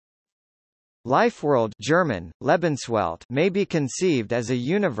Life-world German, Lebenswelt may be conceived as a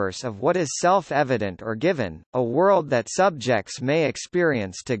universe of what is self-evident or given, a world that subjects may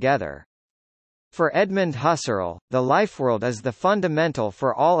experience together. For Edmund Husserl, the life-world is the fundamental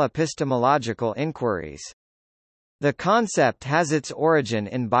for all epistemological inquiries. The concept has its origin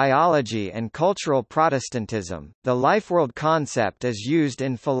in biology and cultural Protestantism. The life-world concept is used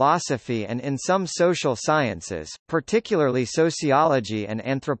in philosophy and in some social sciences, particularly sociology and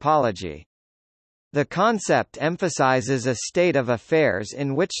anthropology. The concept emphasizes a state of affairs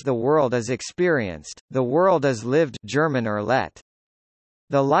in which the world is experienced, the world is lived German Erlebt.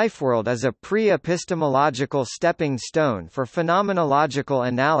 The life-world is a pre-epistemological stepping stone for phenomenological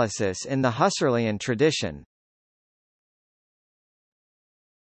analysis in the Husserlian tradition.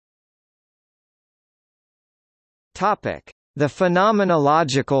 The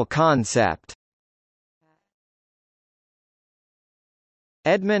phenomenological concept.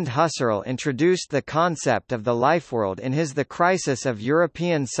 Edmund Husserl introduced the concept of the life-world in his The Crisis of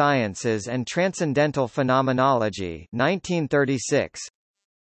European Sciences and Transcendental Phenomenology 1936.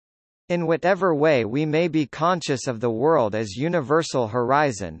 In whatever way we may be conscious of the world as universal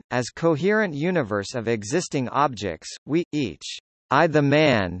horizon, as coherent universe of existing objects, we, each, I the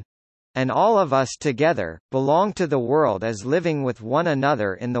man, and all of us together, belong to the world as living with one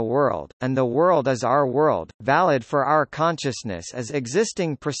another in the world, and the world is our world, valid for our consciousness as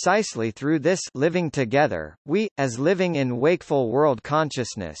existing precisely through this living together. We, as living in wakeful world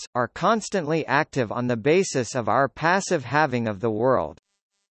consciousness, are constantly active on the basis of our passive having of the world.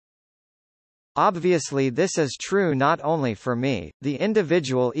 Obviously this is true not only for me, the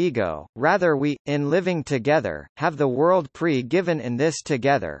individual ego, rather we, in living together, have the world pre-given in this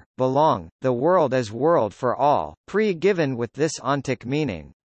together, belong, the world as world for all, pre-given with this ontic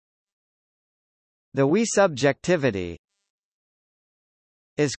meaning. The we subjectivity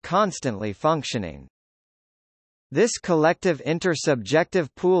is constantly functioning. This collective intersubjective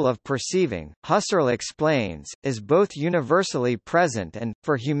pool of perceiving, Husserl explains, is both universally present and,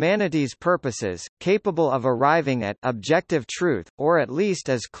 for humanity's purposes, capable of arriving at objective truth, or at least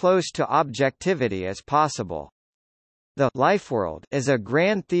as close to objectivity as possible. The life-world is a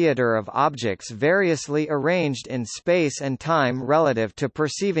grand theatre of objects variously arranged in space and time relative to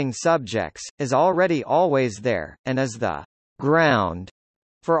perceiving subjects, is already always there, and is the ground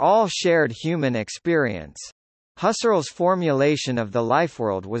for all shared human experience. Husserl's formulation of the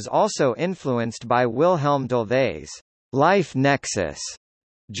life-world was also influenced by Wilhelm Dallei's life nexus,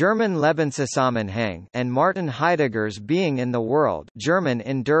 German Lebenszusammenhang, and Martin Heidegger's being in the world, German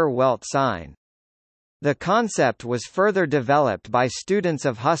in der Welt sein. The concept was further developed by students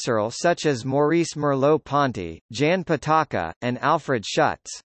of Husserl such as Maurice Merleau-Ponty, Jan Pataka, and Alfred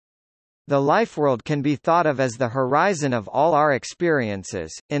Schutz. The life-world can be thought of as the horizon of all our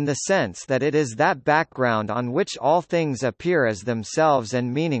experiences, in the sense that it is that background on which all things appear as themselves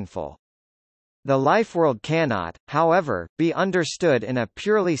and meaningful. The life-world cannot, however, be understood in a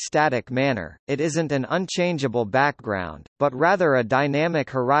purely static manner. It isn't an unchangeable background, but rather a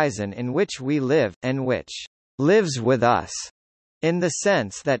dynamic horizon in which we live, and which lives with us, in the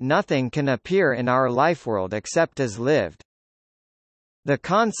sense that nothing can appear in our life-world except as lived. The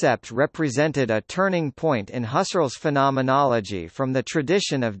concept represented a turning point in Husserl's phenomenology from the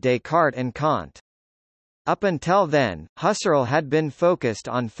tradition of Descartes and Kant. Up until then, Husserl had been focused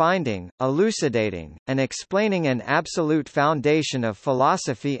on finding, elucidating, and explaining an absolute foundation of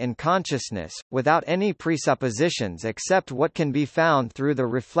philosophy and consciousness, without any presuppositions except what can be found through the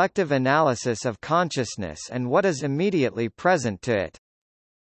reflective analysis of consciousness and what is immediately present to it.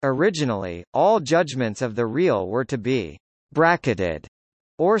 Originally, all judgments of the real were to be bracketed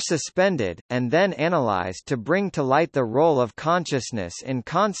or suspended, and then analyzed to bring to light the role of consciousness in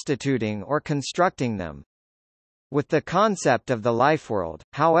constituting or constructing them. With the concept of the life-world,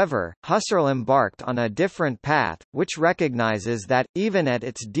 however, Husserl embarked on a different path, which recognizes that, even at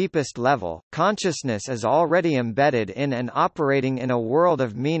its deepest level, consciousness is already embedded in and operating in a world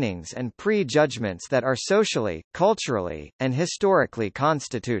of meanings and pre-judgments that are socially, culturally, and historically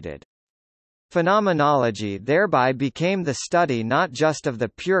constituted. Phenomenology thereby became the study not just of the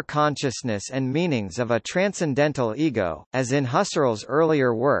pure consciousness and meanings of a transcendental ego, as in Husserl's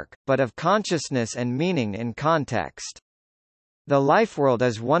earlier work, but of consciousness and meaning in context. The life-world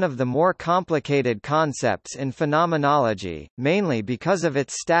is one of the more complicated concepts in phenomenology, mainly because of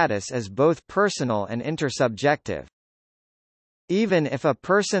its status as both personal and intersubjective. Even if a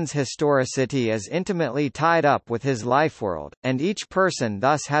person's historicity is intimately tied up with his life-world, and each person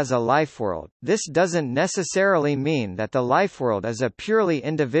thus has a life-world, this doesn't necessarily mean that the life-world is a purely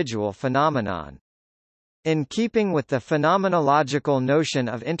individual phenomenon. In keeping with the phenomenological notion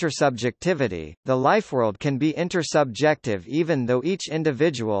of intersubjectivity, the lifeworld can be intersubjective even though each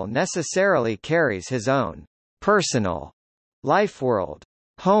individual necessarily carries his own personal lifeworld.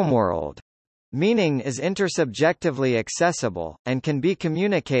 Homeworld meaning is intersubjectively accessible, and can be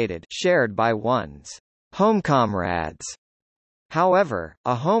communicated shared by one's homecomrades. However,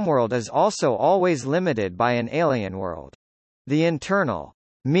 a homeworld is also always limited by an alien world. The internal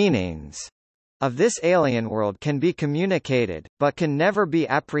meanings of this alien world can be communicated, but can never be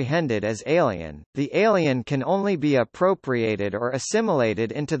apprehended as alien. The alien can only be appropriated or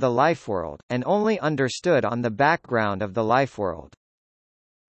assimilated into the lifeworld, and only understood on the background of the lifeworld.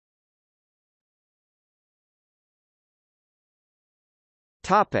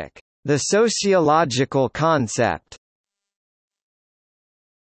 Topic: The sociological concept.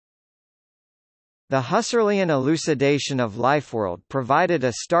 The Husserlian elucidation of lifeworld provided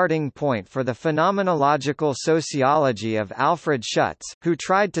a starting point for the phenomenological sociology of Alfred Schutz, who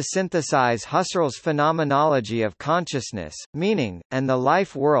tried to synthesize Husserl's phenomenology of consciousness, meaning, and the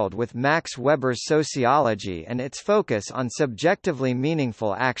life world with Max Weber's sociology and its focus on subjectively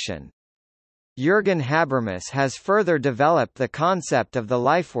meaningful action. Jürgen Habermas has further developed the concept of the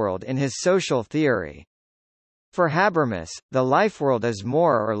lifeworld in his social theory. For Habermas, the lifeworld is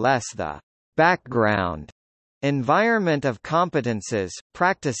more or less the background environment of competences,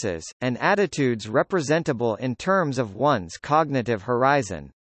 practices, and attitudes representable in terms of one's cognitive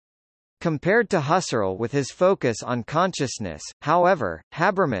horizon. Compared to Husserl with his focus on consciousness, however,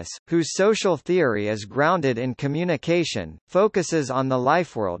 Habermas, whose social theory is grounded in communication, focuses on the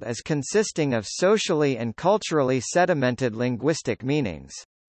lifeworld as consisting of socially and culturally sedimented linguistic meanings.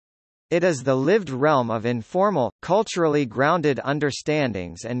 It is the lived realm of informal, culturally grounded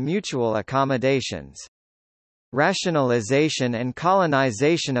understandings and mutual accommodations. Rationalization and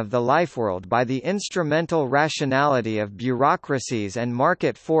colonization of the lifeworld by the instrumental rationality of bureaucracies and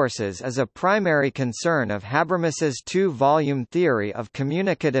market forces is a primary concern of Habermas's two-volume theory of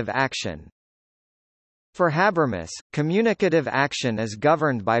communicative action. For Habermas, communicative action is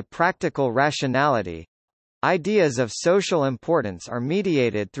governed by practical rationality. Ideas of social importance are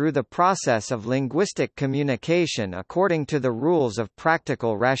mediated through the process of linguistic communication according to the rules of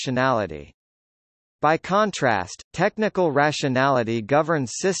practical rationality. By contrast, technical rationality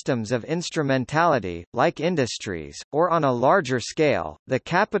governs systems of instrumentality, like industries, or on a larger scale, the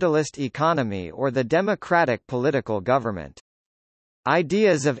capitalist economy or the democratic political government.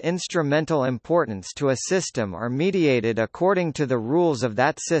 Ideas of instrumental importance to a system are mediated according to the rules of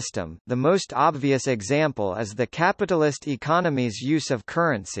that system. The most obvious example is the capitalist economy's use of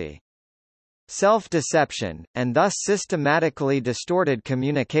currency. Self-deception, and thus systematically distorted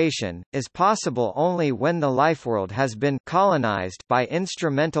communication, is possible only when the lifeworld has been colonized by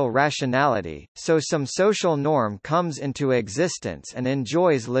instrumental rationality, so some social norm comes into existence and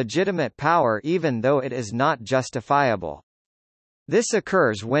enjoys legitimate power even though it is not justifiable. This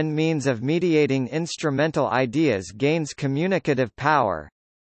occurs when means of mediating instrumental ideas gains communicative power,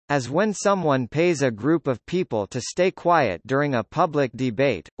 as when someone pays a group of people to stay quiet during a public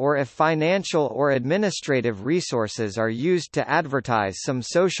debate, or if financial or administrative resources are used to advertise some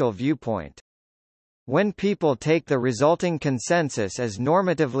social viewpoint. When people take the resulting consensus as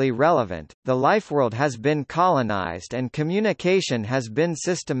normatively relevant, the lifeworld has been colonized and communication has been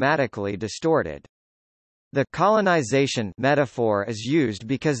systematically distorted. The colonization metaphor is used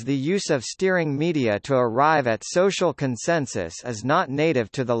because the use of steering media to arrive at social consensus is not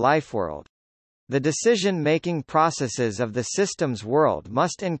native to the lifeworld. The decision-making processes of the systems world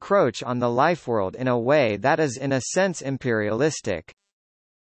must encroach on the lifeworld in a way that is in a sense imperialistic.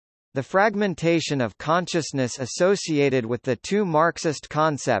 The fragmentation of consciousness associated with the two Marxist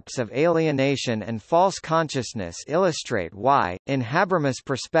concepts of alienation and false consciousness illustrate why, in Habermas'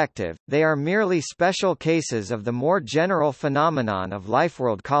 perspective, they are merely special cases of the more general phenomenon of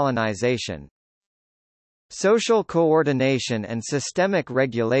lifeworld colonization. Social coordination and systemic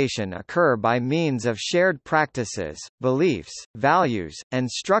regulation occur by means of shared practices, beliefs, values,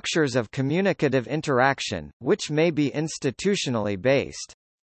 and structures of communicative interaction, which may be institutionally based.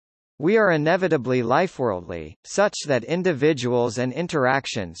 We are inevitably lifeworldly, such that individuals and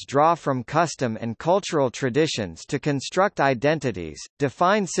interactions draw from custom and cultural traditions to construct identities,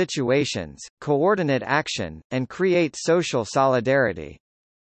 define situations, coordinate action, and create social solidarity.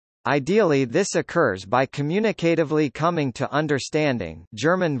 Ideally this occurs by communicatively coming to understanding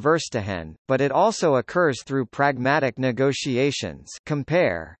German Verstehen, but it also occurs through pragmatic negotiations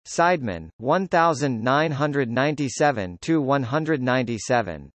compare, Seidman,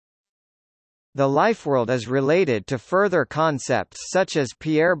 1997–197. The lifeworld is related to further concepts such as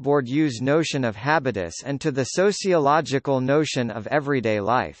Pierre Bourdieu's notion of habitus and to the sociological notion of everyday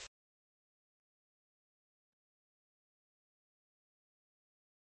life.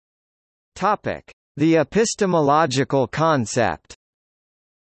 The epistemological concept.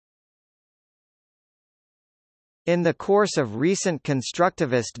 In the course of recent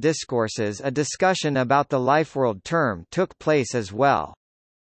constructivist discourses, a discussion about the lifeworld term took place as well.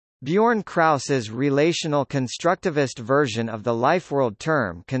 Bjorn Krauss's relational constructivist version of the lifeworld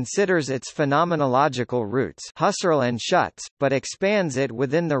term considers its phenomenological roots, Husserl and Schutz, but expands it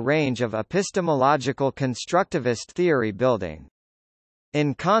within the range of epistemological constructivist theory building.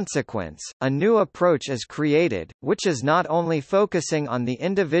 In consequence, a new approach is created, which is not only focusing on the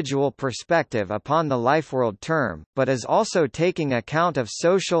individual perspective upon the lifeworld term, but is also taking account of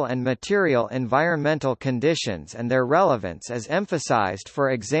social and material environmental conditions and their relevance as emphasized for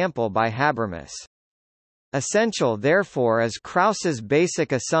example by Habermas. Essential therefore is Krauss's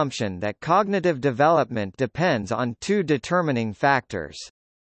basic assumption that cognitive development depends on two determining factors.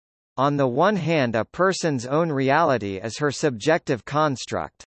 On the one hand, a person's own reality is her subjective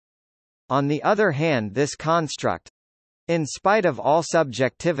construct. On the other hand, this construct, in spite of all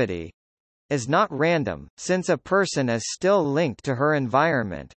subjectivity, is not random, since a person is still linked to her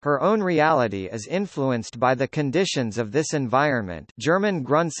environment. Her own reality is influenced by the conditions of this environment. German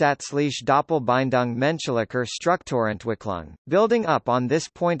grundsätzliche Doppelbindung menschlicher Strukturentwicklung. Building up on this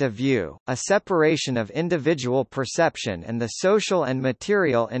point of view, a separation of individual perception and the social and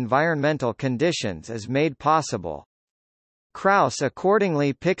material environmental conditions is made possible. Krauss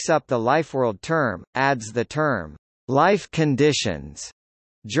accordingly picks up the lifeworld term, adds the term life conditions,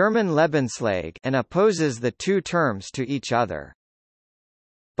 German Lebenslage, and opposes the two terms to each other.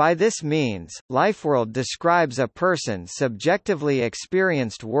 By this means, lifeworld describes a person's subjectively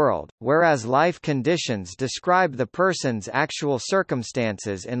experienced world, whereas life conditions describe the person's actual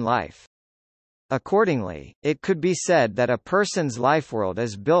circumstances in life. Accordingly, it could be said that a person's lifeworld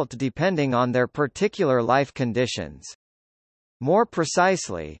is built depending on their particular life conditions. More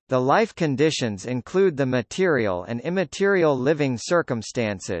precisely, the life conditions include the material and immaterial living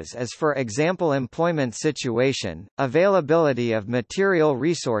circumstances as for example employment situation, availability of material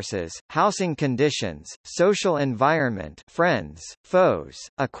resources, housing conditions, social environment, friends, foes,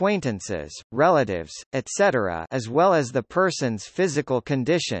 acquaintances, relatives, etc., as well as the person's physical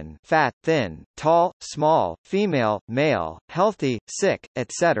condition, fat, thin, tall, small, female, male, healthy, sick,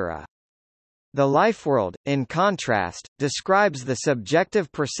 etc. The lifeworld, in contrast, describes the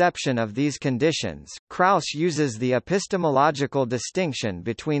subjective perception of these conditions. Krauss uses the epistemological distinction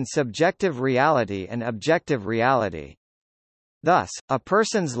between subjective reality and objective reality. Thus, a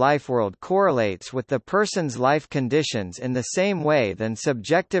person's lifeworld correlates with the person's life conditions in the same way than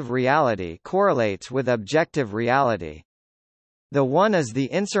subjective reality correlates with objective reality. The one is the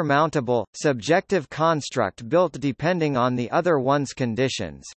insurmountable, subjective construct built depending on the other one's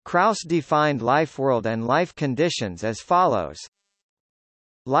conditions. Krauss defined lifeworld and life conditions as follows.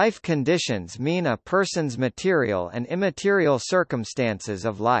 Life conditions mean a person's material and immaterial circumstances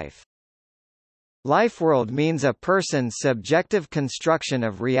of life. Lifeworld means a person's subjective construction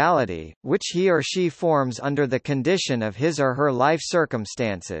of reality, which he or she forms under the condition of his or her life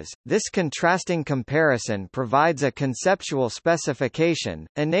circumstances. This contrasting comparison provides a conceptual specification,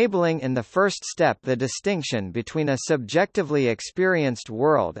 enabling in the first step the distinction between a subjectively experienced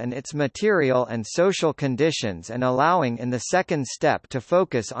world and its material and social conditions, and allowing in the second step to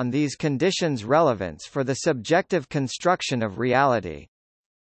focus on these conditions' relevance for the subjective construction of reality.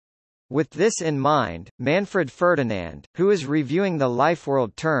 With this in mind, Manfred Ferdinand, who is reviewing the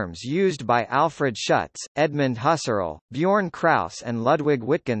lifeworld terms used by Alfred Schutz, Edmund Husserl, Bjorn Krauss and Ludwig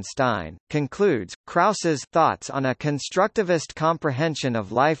Wittgenstein, concludes, Krauss's thoughts on a constructivist comprehension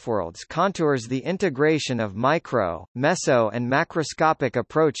of lifeworlds contours the integration of micro, meso and macroscopic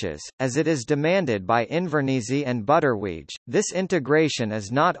approaches, as it is demanded by Invernizzi and Butterweege. This integration is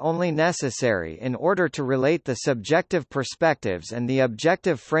not only necessary in order to relate the subjective perspectives and the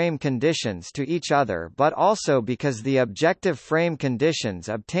objective frame conditions to each other, but also because the objective frame conditions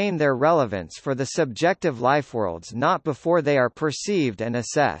obtain their relevance for the subjective lifeworlds not before they are perceived and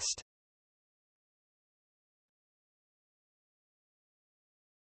assessed.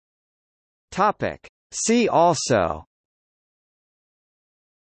 Topic. See also: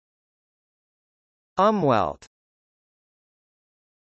 Umwelt.